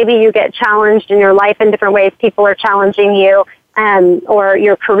 Maybe you get challenged in your life in different ways. People are challenging you, or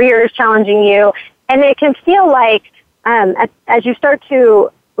your career is challenging you. And it can feel like, as you start to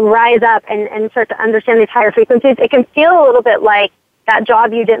rise up and start to understand these higher frequencies, it can feel a little bit like that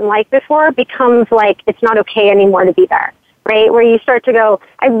job you didn't like before becomes like it's not okay anymore to be there, right? Where you start to go,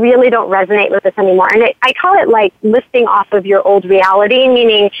 I really don't resonate with this anymore. And I call it like lifting off of your old reality,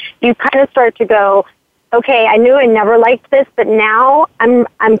 meaning you kind of start to go, okay, I knew I never liked this, but now I'm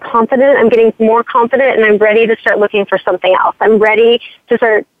confident, I'm getting more confident, and I'm ready to start looking for something else. I'm ready to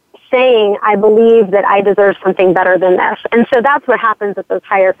start saying, I believe that I deserve something better than this. And so that's what happens at those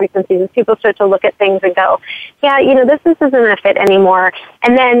higher frequencies, is people start to look at things and go, yeah, this isn't a fit anymore.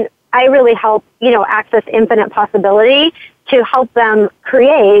 And then I really help, access infinite possibility to help them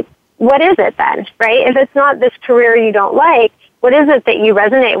create, what is it then, right? If it's not this career you don't like, what is it that you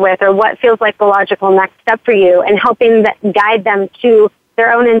resonate with, or what feels like the logical next step for you, and helping guide them to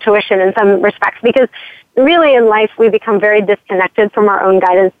their own intuition in some respects. Because really in life, we become very disconnected from our own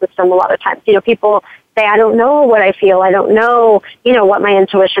guidance system a lot of times. People say, I don't know what I feel. I don't know, what my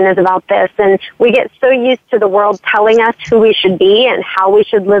intuition is about this. And we get so used to the world telling us who we should be and how we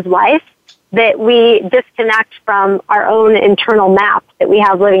should live life that we disconnect from our own internal map that we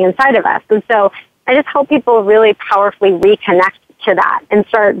have living inside of us. And so I just help people really powerfully reconnect to that and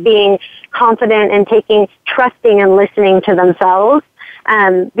start being confident and trusting and listening to themselves.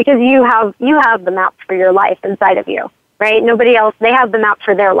 Because you have the map for your life inside of you, right? Nobody else, they have the map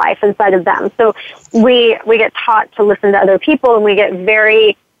for their life inside of them. So we get taught to listen to other people, and we get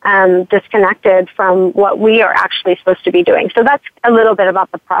very disconnected from what we are actually supposed to be doing. So that's a little bit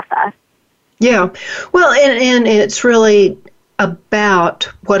about the process. Yeah. Well, and it's really about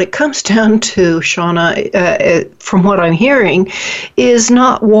what it comes down to, Shauna, from what I'm hearing, is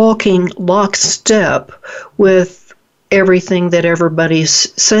not walking lockstep with everything that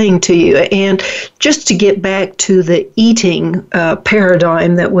everybody's saying to you. And just to get back to the eating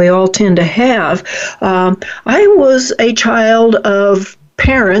paradigm that we all tend to have, I was a child of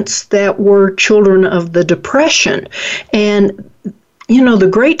parents that were children of the Depression. And the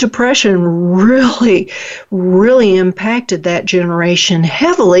Great Depression really, really impacted that generation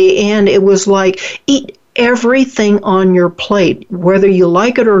heavily, and it was like, eat everything on your plate, whether you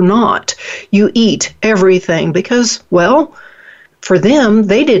like it or not. You eat everything because, well, for them,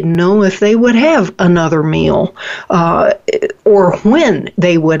 they didn't know if they would have another meal or when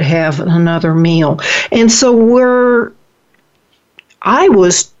they would have another meal. And so I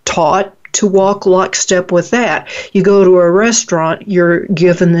was taught to walk lockstep with that. You go to a restaurant, you're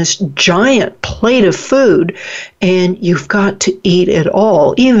given this giant plate of food, and you've got to eat it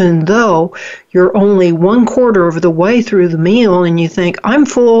all, even though you're only 1/4 of the way through the meal, and you think, I'm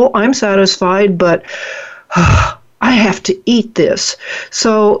full, I'm satisfied, but I have to eat this.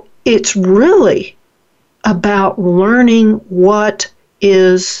 So it's really about learning what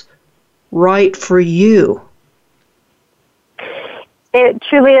is right for you. It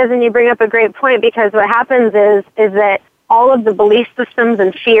truly is, and you bring up a great point, because what happens is that all of the belief systems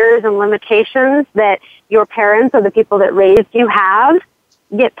and fears and limitations that your parents or the people that raised you have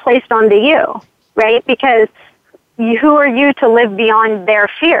get placed onto you, right? Because who are you to live beyond their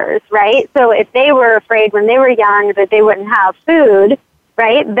fears, right? So if they were afraid when they were young that they wouldn't have food,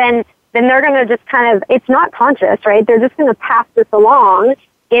 right, then they're going to just kind of, it's not conscious, right? They're just going to pass this along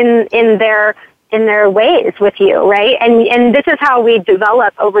in their ways with you, right? And this is how we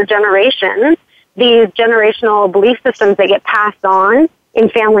develop over generations, these generational belief systems that get passed on in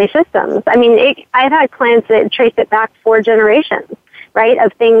family systems. I mean, I've had clients that trace it back 4 generations, right,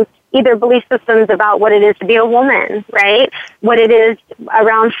 of things, either belief systems about what it is to be a woman, right, what it is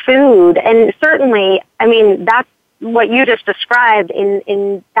around food. And certainly, I mean, that's what you just described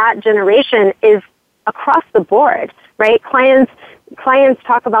in that generation is across the board, right? Clients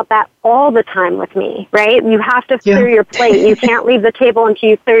talk about that all the time with me, right? You have to clear your plate. You can't leave the table until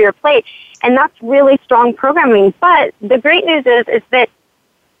you clear your plate. And that's really strong programming. But the great news is that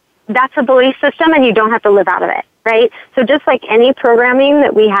that's a belief system and you don't have to live out of it, right? So just like any programming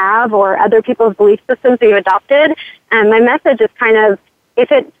that we have or other people's belief systems we've adopted, my message is kind of,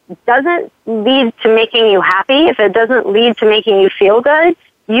 if it doesn't lead to making you happy, if it doesn't lead to making you feel good,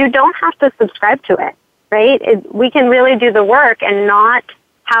 you don't have to subscribe to it. Right? We can really do the work and not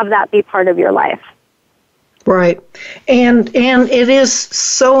have that be part of your life. Right. And it is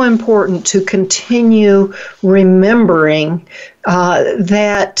so important to continue remembering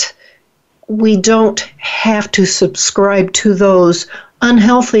that we don't have to subscribe to those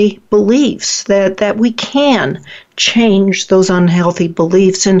unhealthy beliefs, that we can change those unhealthy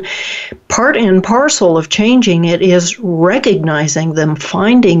beliefs. And part and parcel of changing it is recognizing them,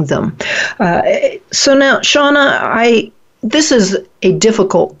 finding them. So now, Shauna, this is a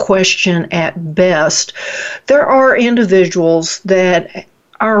difficult question at best. There are individuals that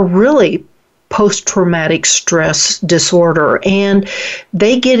are really post-traumatic stress disorder, and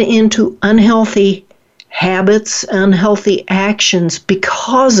they get into unhealthy habits, unhealthy actions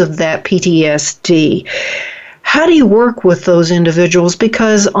because of that PTSD. How do you work with those individuals?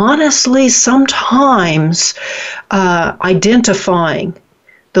 Because honestly, sometimes identifying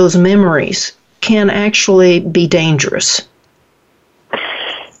those memories can actually be dangerous.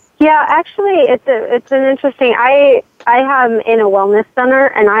 Yeah, actually, it's an interesting. I am in a wellness center,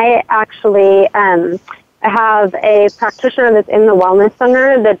 and I actually have a practitioner that's in the wellness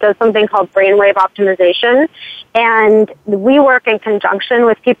center that does something called brainwave optimization, and we work in conjunction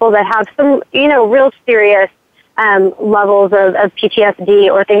with people that have some, real serious levels of PTSD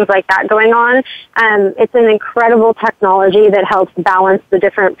or things like that going on. It's an incredible technology that helps balance the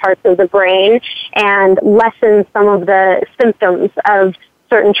different parts of the brain and lessen some of the symptoms of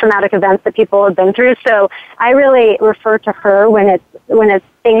certain traumatic events that people have been through. So I really refer to her when it's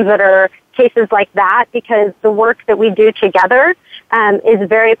things that are cases like that, because the work that we do together is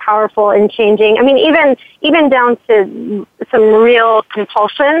very powerful in changing. I mean, even down to some real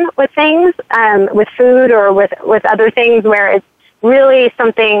compulsion with things, with food or with other things, where it's really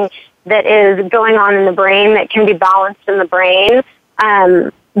something that is going on in the brain that can be balanced in the brain.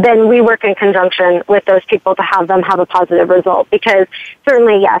 Then we work in conjunction with those people to have them have a positive result. Because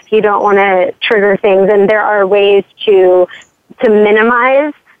certainly, yes, you don't want to trigger things, and there are ways to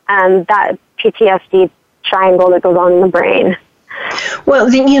minimize that PTSD triangle that goes on in the brain. Well,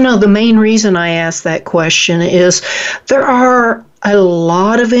 the main reason I asked that question is there are a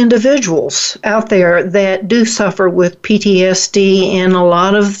lot of individuals out there that do suffer with PTSD, and a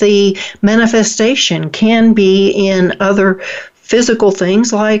lot of the manifestation can be in other physical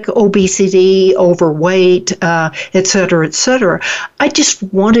things like obesity, overweight, et cetera, et cetera. I just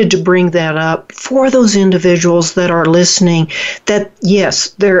wanted to bring that up for those individuals that are listening, that yes,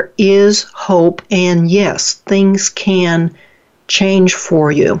 there is hope, and yes, things can change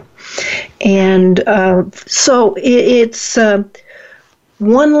for you. And so it's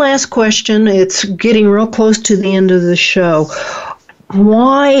one last question. It's getting real close to the end of the show.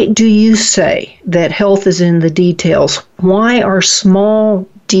 Why do you say that health is in the details? Why are small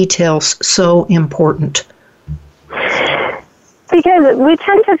details so important? Because we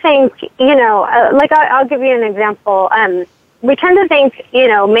tend to think, like I'll give you an example. We tend to think,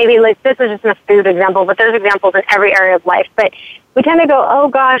 maybe like this is just a food example, but there's examples in every area of life. But we tend to go, oh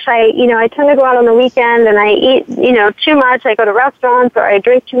gosh, I tend to go out on the weekend and I eat, too much. I go to restaurants or I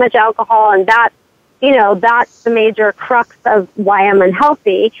drink too much alcohol, and that's the major crux of why I'm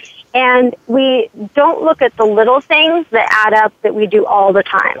unhealthy. And we don't look at the little things that add up that we do all the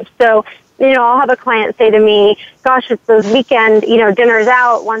time. So, I'll have a client say to me, gosh, it's those weekend, dinners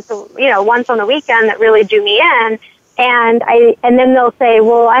out once on the weekend that really do me in. And then they'll say,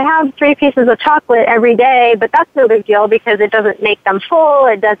 well, I have 3 pieces of chocolate every day, but that's no big deal because it doesn't make them full.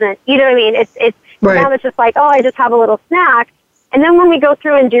 It doesn't, what I mean? It's right. Now it's just like, oh, I just have a little snack. And then when we go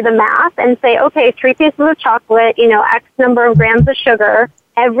through and do the math and say, okay, 3 pieces of chocolate, X number of grams of sugar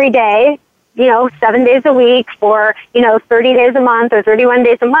every day, 7 days a week for, 30 days a month or 31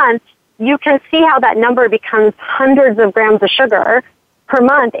 days a month, you can see how that number becomes hundreds of grams of sugar per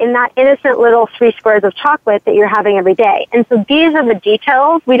month in that innocent little 3 squares of chocolate that you're having every day. And so these are the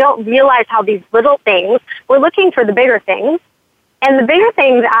details. We don't realize how these little things, we're looking for the bigger things, and the bigger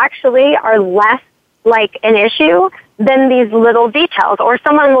things actually are less like an issue than these little details. Or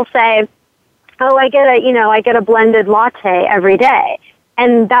someone will say, oh, I get a blended latte every day.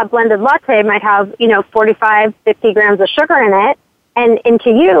 And that blended latte might have, 45, 50 grams of sugar in it. And to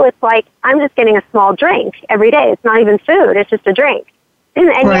you, it's like, I'm just getting a small drink every day. It's not even food. It's just a drink. And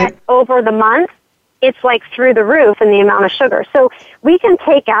right. Yet over the month, it's like through the roof in the amount of sugar. So we can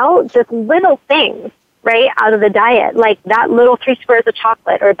take out just little things, right, out of the diet, like that little 3 squares of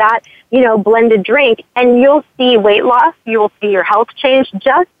chocolate or that, blended drink, and you'll see weight loss, you'll see your health change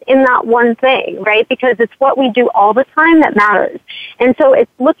just in that one thing, right? Because it's what we do all the time that matters. And so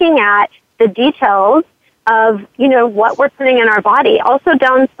it's looking at the details of, what we're putting in our body, also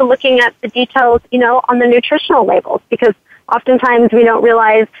down to looking at the details, on the nutritional labels, because oftentimes we don't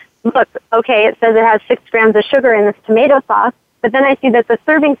realize, look, okay, it says it has 6 grams of sugar in this tomato sauce, but then I see that the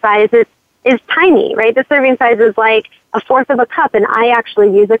serving size is tiny, right? The serving size is like 1/4 of a cup, and I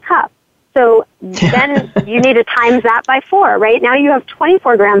actually use a cup. So then you need to times that by 4, right? Now you have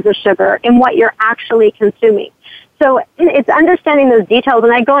 24 grams of sugar in what you're actually consuming. So it's understanding those details,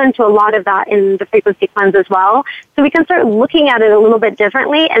 and I go into a lot of that in the frequency cleanse as well. So we can start looking at it a little bit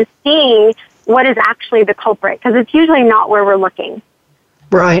differently and seeing what is actually the culprit, because it's usually not where we're looking.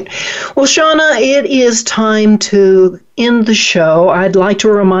 Right. Well, Shauna, it is time to end the show. I'd like to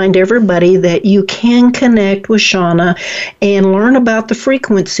remind everybody that you can connect with Shauna and learn about the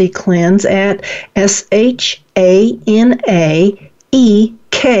frequency cleanse at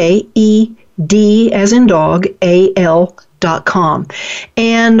SHANAEKED.com. D as in dog, AL.com.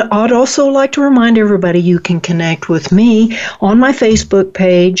 And I'd also like to remind everybody you can connect with me on my Facebook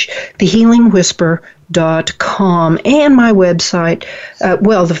page, thehealingwhisper.com, and my website. The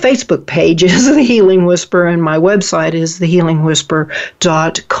Facebook page is The Healing Whisper, and my website is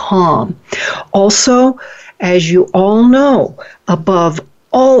thehealingwhisper.com. Also, as you all know, above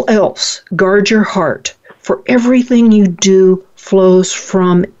all else, guard your heart, for everything you do flows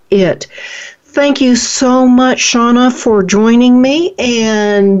from it. Thank you so much, Shauna, for joining me,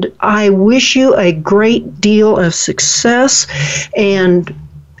 and I wish you a great deal of success and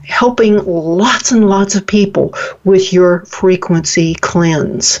helping lots and lots of people with your frequency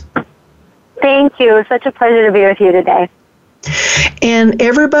cleanse. Thank you. It's such a pleasure to be with you today. And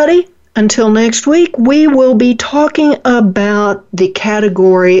everybody, until next week, we will be talking about the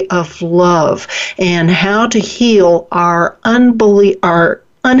category of love and how to heal our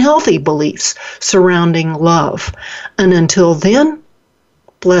unhealthy beliefs surrounding love. And until then,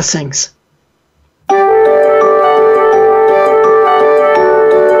 blessings.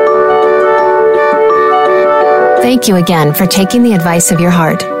 Thank you again for taking the advice of your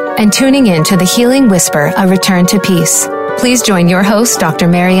heart and tuning in to The Healing Whisper, A Return to Peace. Please join your host, Dr.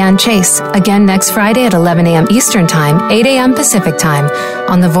 Marianne Chase, again next Friday at 11 a.m. Eastern Time, 8 a.m. Pacific Time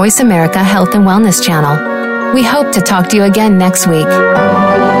on the Voice America Health and Wellness Channel. We hope to talk to you again next week.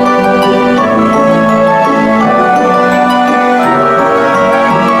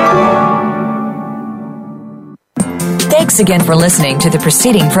 Thanks again for listening to the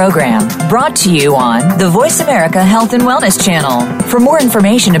preceding program, brought to you on the Voice America Health and Wellness Channel. For more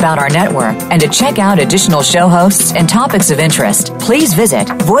information about our network and to check out additional show hosts and topics of interest, please visit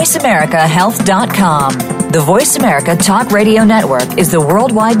voiceamericahealth.com. The Voice America Talk Radio Network is the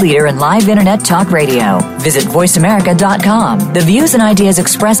worldwide leader in live Internet talk radio. Visit voiceamerica.com. The views and ideas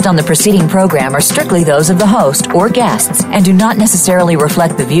expressed on the preceding program are strictly those of the host or guests and do not necessarily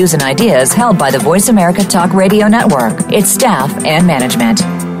reflect the views and ideas held by the Voice America Talk Radio Network, its staff, and management.